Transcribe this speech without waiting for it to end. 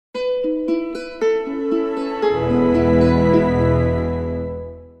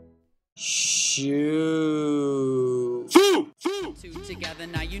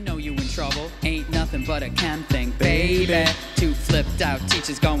together, now you know you in trouble. Ain't nothing but a chem thing, baby. Two flipped out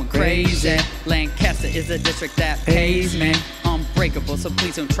teachers going crazy. Lancaster is a district that pays me. Unbreakable, so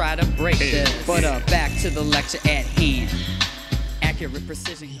please don't try to break this. But back to the lecture at hand. Accurate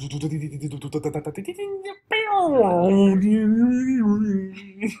precision.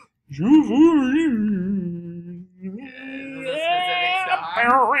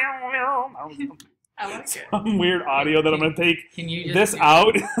 I like it. Some weird audio that I'm going to take Can you this just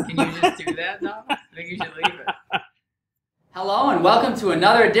out. Can you just do that now? I think you should leave it. Hello and welcome to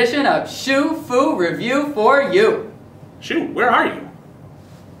another edition of SchuFu Review For You. Shu, where are you?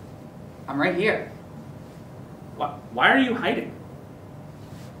 I'm right here. Why are you hiding?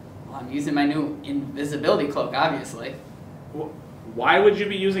 Well, I'm using my new invisibility cloak, obviously. Why would you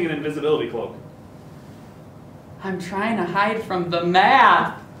be using an invisibility cloak? I'm trying to hide from the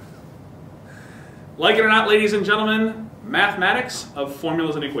math. Like it or not, ladies and gentlemen, mathematics of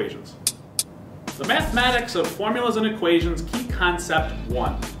formulas and equations. The mathematics of formulas and equations, key concept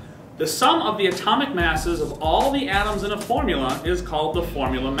 1. The sum of the atomic masses of all the atoms in a formula is called the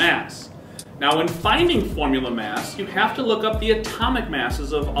formula mass. Now, when finding formula mass, you have to look up the atomic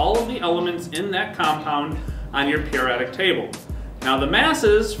masses of all of the elements in that compound on your periodic table. Now, the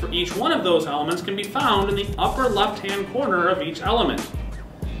masses for each one of those elements can be found in the upper left-hand corner of each element.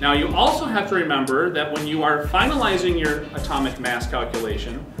 Now, you also have to remember that when you are finalizing your atomic mass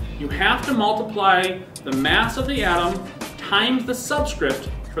calculation, you have to multiply the mass of the atom times the subscript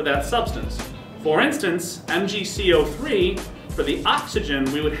for that substance. For instance, MgCO3, for the oxygen,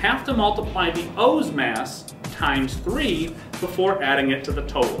 we would have to multiply the O's mass times 3 before adding it to the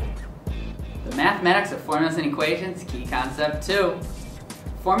total. The mathematics of formulas and equations, key concept 2.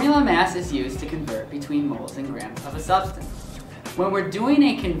 Formula mass is used to convert between moles and grams of a substance. When we're doing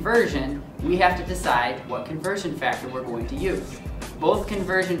a conversion, we have to decide what conversion factor we're going to use. Both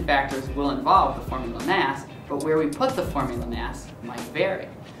conversion factors will involve the formula mass, but where we put the formula mass might vary.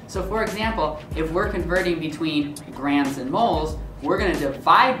 So for example, if we're converting between grams and moles, we're going to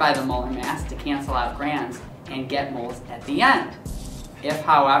divide by the molar mass to cancel out grams and get moles at the end. If,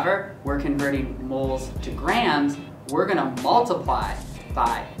 however, we're converting moles to grams, we're going to multiply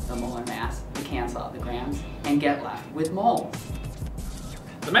by the molar mass to cancel out the grams and get left with moles.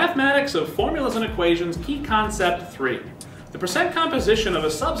 The mathematics of formulas and equations, key concept 3. The percent composition of a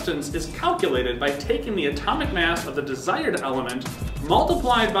substance is calculated by taking the atomic mass of the desired element,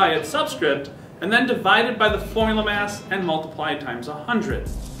 multiplied by its subscript, and then divided by the formula mass and multiplied times 100.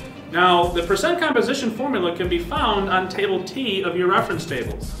 Now, the percent composition formula can be found on table T of your reference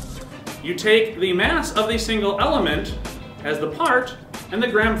tables. You take the mass of the single element as the part, and the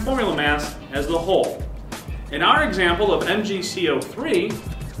gram formula mass as the whole. In our example of MgCO3,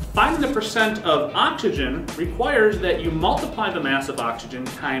 finding the percent of oxygen requires that you multiply the mass of oxygen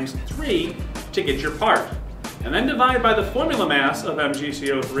times 3 to get your part, and then divide by the formula mass of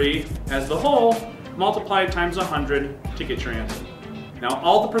MgCO3 as the whole, multiplied times 100 to get your answer. Now,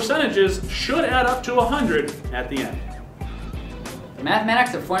 all the percentages should add up to 100 at the end. The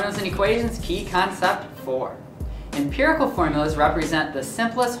mathematics of formulas and equations, key concept 4. Empirical formulas represent the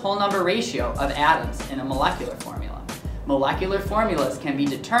simplest whole number ratio of atoms in a molecular formula. Molecular formulas can be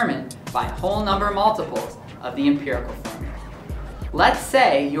determined by whole number multiples of the empirical formula. Let's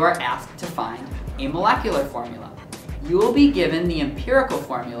say you are asked to find a molecular formula. You will be given the empirical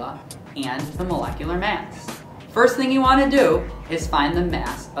formula and the molecular mass. First thing you want to do is find the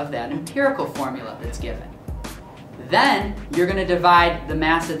mass of that empirical formula that's given. Then you're going to divide the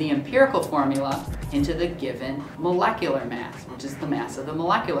mass of the empirical formula into the given molecular mass, which is the mass of the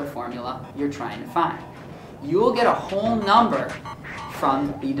molecular formula you're trying to find. You will get a whole number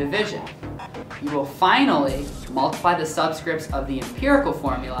from the division. You will finally multiply the subscripts of the empirical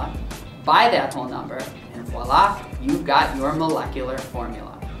formula by that whole number, and voila, you've got your molecular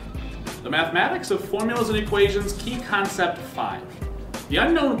formula. The mathematics of formulas and equations, key concept 5. The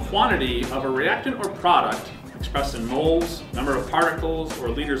unknown quantity of a reactant or product, expressed in moles, number of particles, or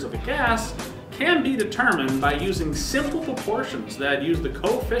liters of a gas, can be determined by using simple proportions that use the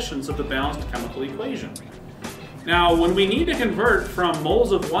coefficients of the balanced chemical equation. Now, when we need to convert from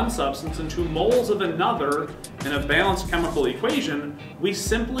moles of one substance into moles of another in a balanced chemical equation, we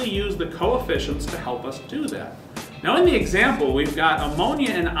simply use the coefficients to help us do that. Now, in the example, we've got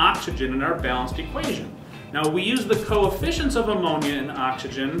ammonia and oxygen in our balanced equation. Now, we use the coefficients of ammonia and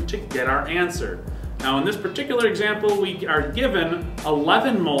oxygen to get our answer. Now, in this particular example, we are given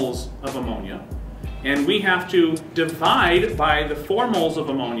 11 moles of ammonia, and we have to divide by the 4 moles of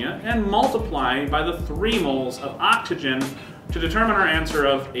ammonia and multiply by the 3 moles of oxygen to determine our answer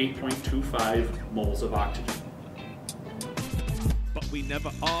of 8.25 moles of oxygen. We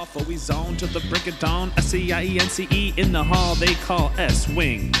never off, always on to the break of dawn. SCIENCE in the hall they call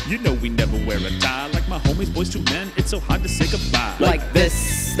S-Wing. You know we never wear a tie like my homies, boys to men. It's so hard to say goodbye. Like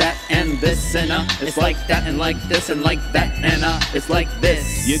this, that, and this, and it's like that, and like this, and like that, and it's like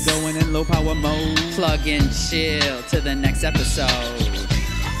this. You're going in low power mode. Plug and chill to the next episode.